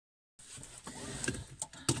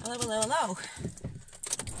Hello, hello, hello.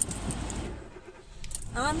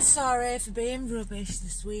 I'm sorry for being rubbish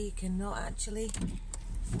this week and not actually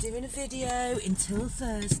doing a video until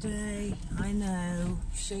Thursday. I know,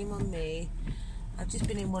 shame on me. I've just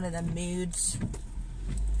been in one of them moods.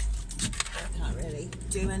 I can't really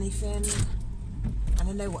do anything. And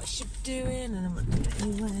I know what I should be doing and I'm not doing it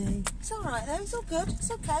anyway. It's alright though, it's all good, it's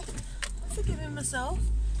okay. I'm forgiving myself.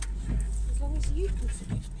 As long as you can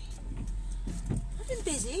forgive me. I've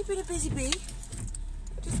been busy, been a busy bee.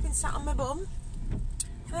 I've just been sat on my bum.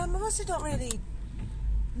 I've also not really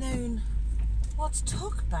known what to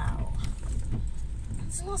talk about.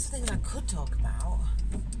 There's lots of things I could talk about.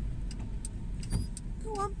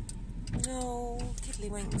 Go on. No,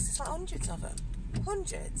 tiddlywinks. It's like hundreds of them.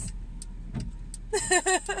 Hundreds.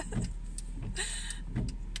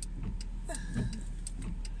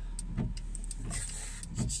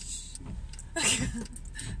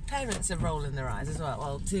 Parents are rolling their eyes as well.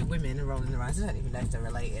 Well, two women are rolling their eyes. I don't even know if they're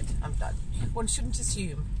related. One shouldn't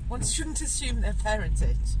assume. One shouldn't assume their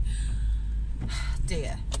parentage.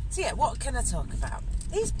 Dear. So yeah, what can I talk about?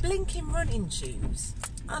 These blinking running shoes.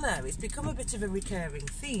 I know, it's become a bit of a recurring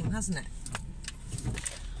theme, hasn't it?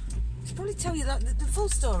 I should probably tell you that the full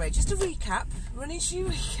story. Just a recap. Running shoe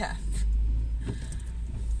recap.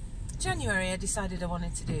 January, I decided I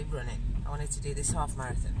wanted to do running. I wanted to do this half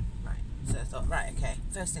marathon. So I thought, right, okay,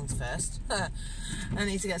 first things first, I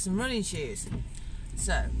need to get some running shoes.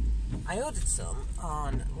 So I ordered some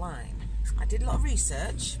online. I did a lot of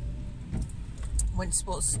research, went to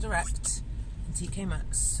Sports Direct and TK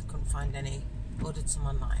Maxx, couldn't find any, ordered some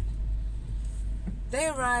online. They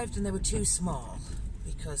arrived and they were too small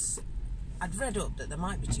because I'd read up that they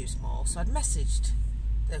might be too small, so I'd messaged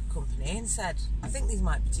the company and said, I think these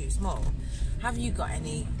might be too small. Have you got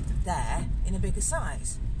any there in a bigger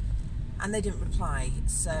size? And they didn't reply,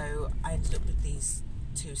 so I ended up with these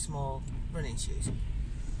two small running shoes.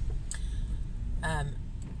 I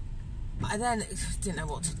then didn't know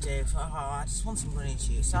what to do. Thought, I just want some running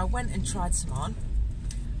shoes. So I went and tried some on,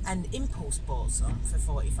 and impulse bought some for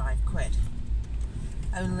 45 quid.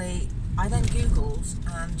 Only I then Googled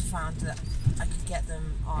and found that I could get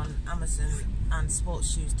them on Amazon and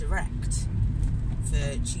Sports Shoes Direct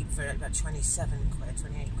for cheap, for about 27 quid,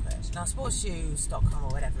 28 quid. Now sportsshoes.com or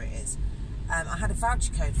whatever it is, I had a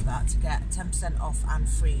voucher code for that to get 10% off and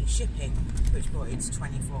free shipping, which brought it to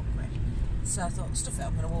 24 quid. So I thought, stuff it,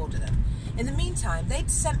 I'm going to order them. In the meantime,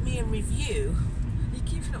 they'd sent me a review. You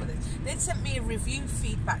keep up with this? They'd sent me a review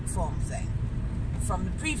feedback form thing from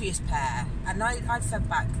the previous pair, and I fed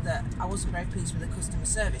back that I wasn't very pleased with the customer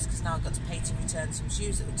service because now I've got to pay to return some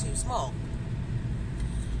shoes that were too small.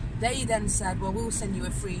 They then said, well, we'll send you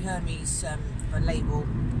a free Hermes a label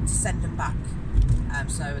to send them back.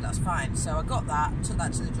 So that's fine. So I got that, took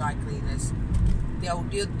that to the dry cleaners.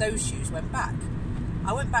 Those shoes went back.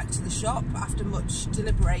 I went back to the shop after much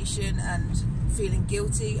deliberation and feeling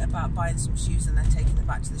guilty about buying some shoes and then taking them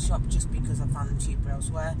back to the shop just because I found them cheaper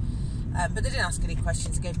elsewhere. But they didn't ask any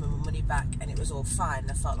questions, gave me my money back, and it was all fine.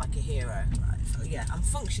 I felt like a hero. Right, so yeah, I'm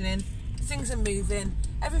functioning. Things are moving,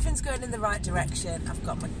 everything's going in the right direction. I've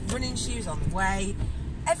got my running shoes on the way.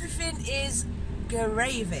 Everything is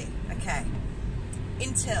gravy, okay,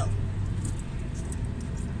 until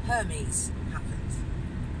Hermes happens.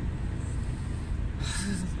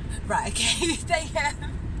 Right, okay,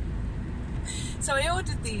 so I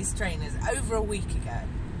ordered these trainers over a week ago.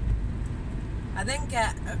 I then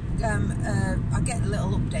get I get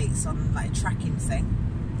little updates on like a tracking thing.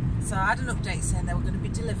 So I had an update saying they were going to be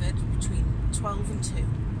delivered between 12 and 2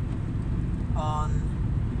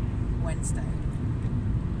 on Wednesday.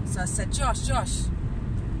 So I said, Josh,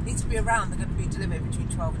 need to be around, they're going to be delivered between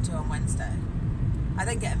 12 and 2 on Wednesday. I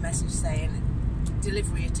then get a message saying,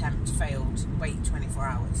 delivery attempt failed, wait 24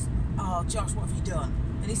 hours. Oh, Josh, what have you done?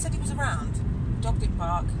 And he said he was around. Dog didn't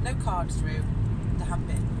bark, no card through, there have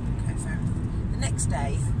been. Okay, fair enough. The next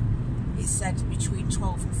day, it said between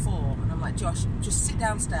 12 and 4, and I'm like, Josh, just sit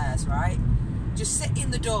downstairs, right? Just sit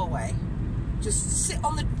in the doorway. Just sit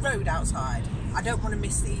on the road outside. I don't want to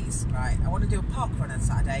miss these, right? I want to do a park run on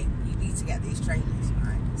Saturday. You need to get these trainers,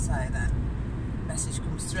 right? So then, message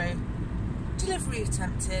comes through. Delivery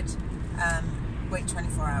attempted. Wait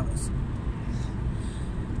 24 hours.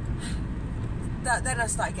 Then I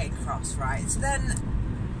started getting cross, right? So then,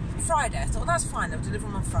 Friday, I thought, well, that's fine, they'll deliver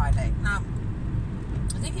them on Friday. Now,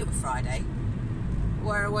 I think it was Friday,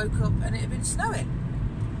 where I woke up and it had been snowing.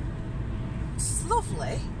 It's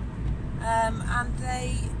lovely. And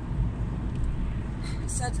they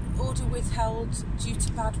said order withheld due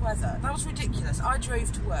to bad weather. That was ridiculous. I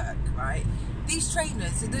drove to work, right? These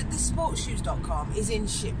trainers, this sportsshoes.com is in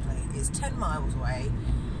Shipley. It's 10 miles away.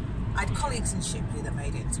 I had colleagues in Shipley that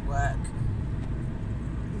made it into work.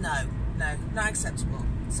 No, not acceptable.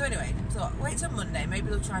 So anyway, I thought, wait till Monday, maybe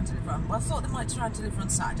they'll try and deliver on. Well, I thought they might try and deliver on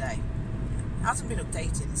Saturday. It hasn't been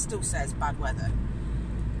updated, it still says bad weather.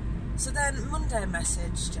 So then Monday I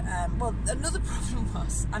messaged, well, another problem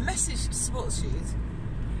was, I messaged Sports Shoes,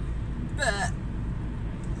 but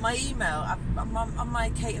my email, on my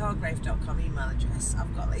katehargrave.com email address,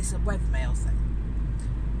 I've got, it's a webmail thing.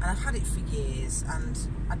 And I've had it for years, and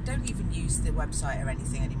I don't even use the website or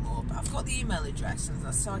anything anymore, but I've got the email address,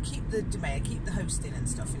 and so I keep the domain, I keep the hosting and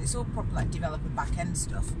stuff, and it's all proper like developer back-end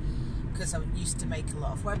stuff, because I used to make a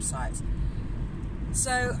lot of websites.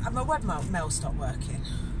 So my webmail stopped working.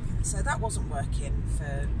 So that wasn't working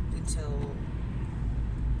until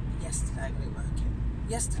yesterday. When it working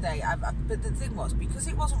yesterday, but the thing was, because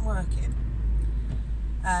it wasn't working,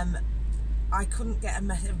 I couldn't get a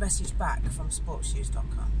message back from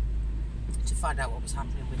sportshoes.com to find out what was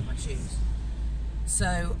happening with my shoes.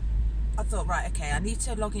 So I thought, right, okay, I need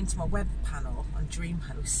to log into my web panel on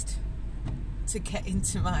DreamHost to get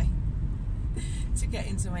into my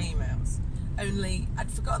emails. Only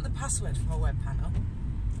I'd forgotten the password for my web panel.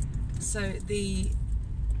 So the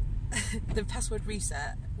password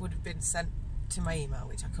reset would have been sent to my email,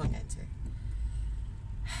 which I couldn't get into.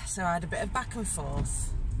 So I had a bit of back and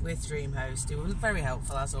forth with DreamHost, who were very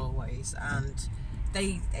helpful as always, and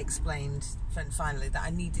they explained finally that I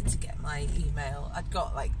needed to get my email. I'd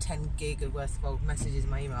got like 10 gig worth of old messages in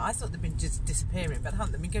my email. I thought they'd been just disappearing, but they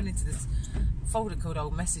hadn't. They'd been going into this folder called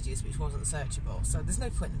old messages, which wasn't searchable, so there's no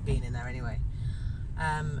point in being in there anyway.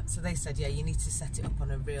 So they said, yeah, you need to set it up on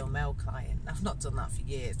a real mail client. I've not done that for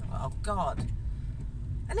years. I thought, oh God.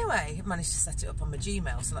 Anyway, I managed to set it up on my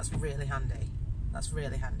Gmail, so that's really handy. That's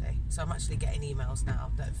really handy. So I'm actually getting emails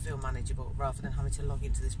now that feel manageable, rather than having to log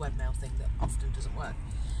into this webmail thing that often doesn't work.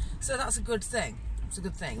 So that's a good thing. It's a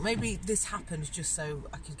good thing. Maybe this happened just so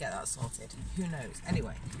I could get that sorted. Who knows?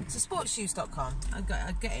 Anyway, so sportshoes.com, I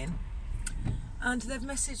get in, and they've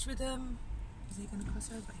messaged with is he going to cross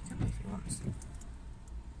over? He can be if he wants.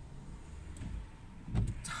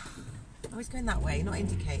 Oh, he's going that way, not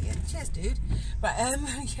indicating. Cheers, dude. But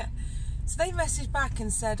yeah. So they messaged back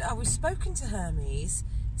and said, oh, we've spoken to Hermes.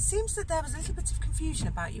 Seems that there was a little bit of confusion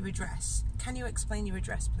about your address. Can you explain your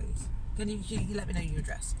address, please? Can you let me know your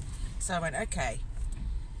address? So I went, okay.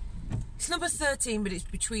 It's number 13, but it's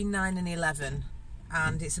between 9 and 11.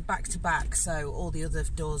 And it's a back-to-back, so all the other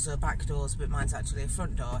doors are back doors, but mine's actually a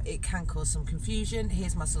front door. It can cause some confusion.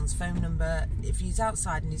 Here's my son's phone number. If he's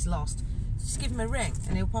outside and he's lost, just give him a ring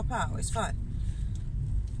and he'll pop out. It's fine.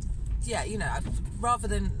 Yeah, you know, rather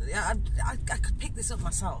than... I could pick this up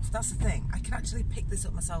myself. That's the thing. I can actually pick this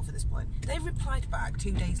up myself at this point. They replied back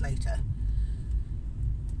 2 days later.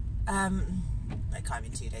 It can't be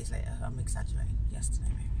 2 days later. I'm exaggerating. Yesterday,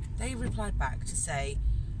 maybe. They replied back to say,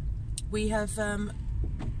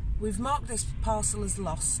 we've marked this parcel as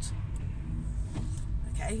lost.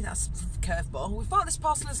 Okay, that's a curveball. We've marked this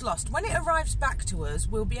parcel as lost. When it arrives back to us,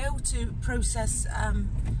 we'll be able to process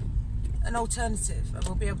an alternative, and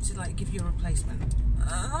we'll be able to like give you a replacement. No,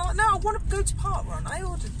 I want to go to Park Run. I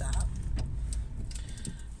ordered that.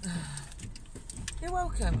 You're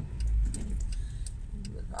welcome.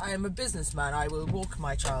 I am a businessman. I will walk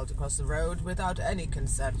my child across the road without any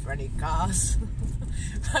consent for any cars.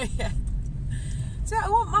 Yeah. So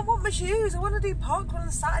I want my shoes. I want to do Park Run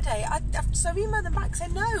on Saturday. So I emailed them back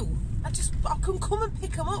saying no. I can come and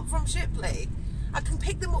pick them up from Shipley. I can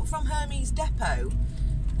pick them up from Hermes depot.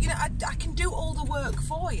 You know, I can do all the work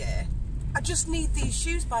for you. I just need these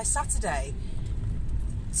shoes by Saturday.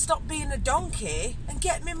 Stop being a donkey and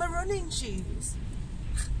get me my running shoes.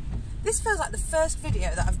 This feels like the first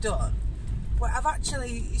video that I've done where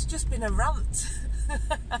it's just been a rant.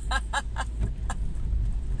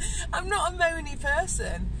 I'm not a moany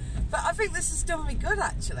person, but I think this has done me good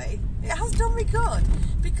actually. It has done me good,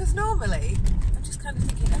 because normally I'm just kind of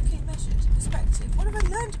thinking, okay, measured, perspective, what have I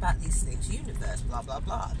learned about these things? Universe, blah blah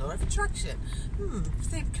blah, law of attraction,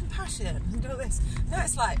 think compassion, and all this. Now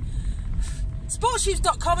it's like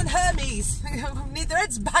sportshoes.com and Hermes. Need their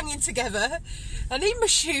heads banging together. I need my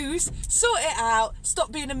shoes, sort it out,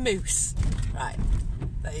 stop being a moose. Right,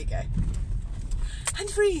 there you go. And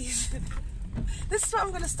breathe. This is what I'm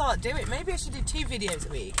going to start doing. Maybe I should do 2 videos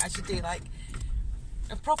a week. I should do like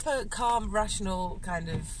a proper, calm, rational kind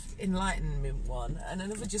of enlightenment one, and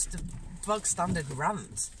another just a bog standard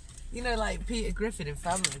rant. You know, like Peter Griffin in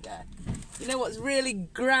Family Guy. You know what's really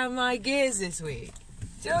ground my gears this week?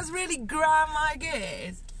 Do you know what's really ground my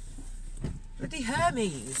gears? Bloody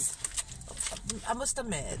Hermes. I must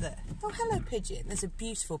admit that... Oh, hello, pigeon. There's a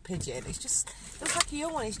beautiful pigeon. It looks like a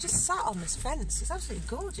young one. He's just sat on this fence. It's absolutely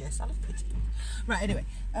gorgeous. I love pigeons. Right, anyway.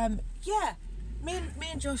 Yeah, me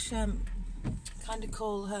and Josh kind of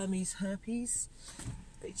call Hermes herpes,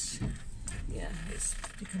 which, yeah, it's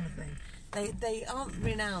become a thing. They aren't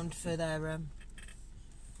renowned for their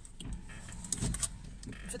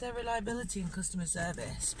reliability and customer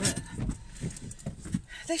service, but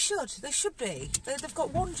they should be. They've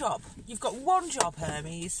got one job. You've got one job,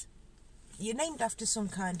 Hermes. You're named after some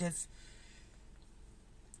kind of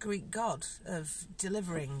Greek god of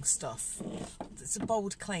delivering stuff. It's a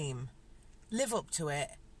bold claim. Live up to it.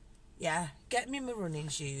 Yeah, get me my running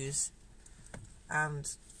shoes, and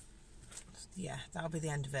yeah, that'll be the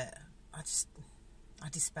end of it. I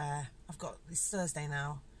despair. It's Thursday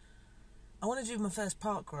now. I want to do my first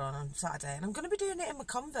park run on Saturday, and I'm going to be doing it in my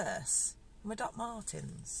Converse, my Doc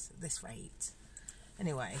Martens, at this rate.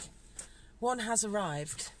 Anyway, one has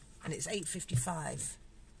arrived, and it's 8:55,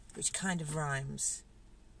 which kind of rhymes.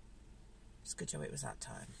 It's a good job it was that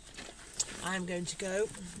time. I'm going to go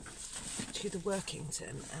to the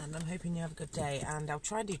Workington, and I'm hoping you have a good day, and I'll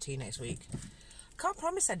try and do tea next week. Can't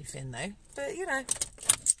promise anything, though, but, you know,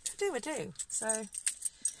 if I do. So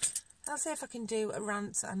I'll see if I can do a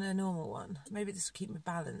rant and a normal one. Maybe this will keep me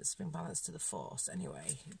balanced, bring balance to the force.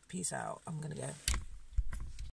 Anyway, peace out. I'm going to go.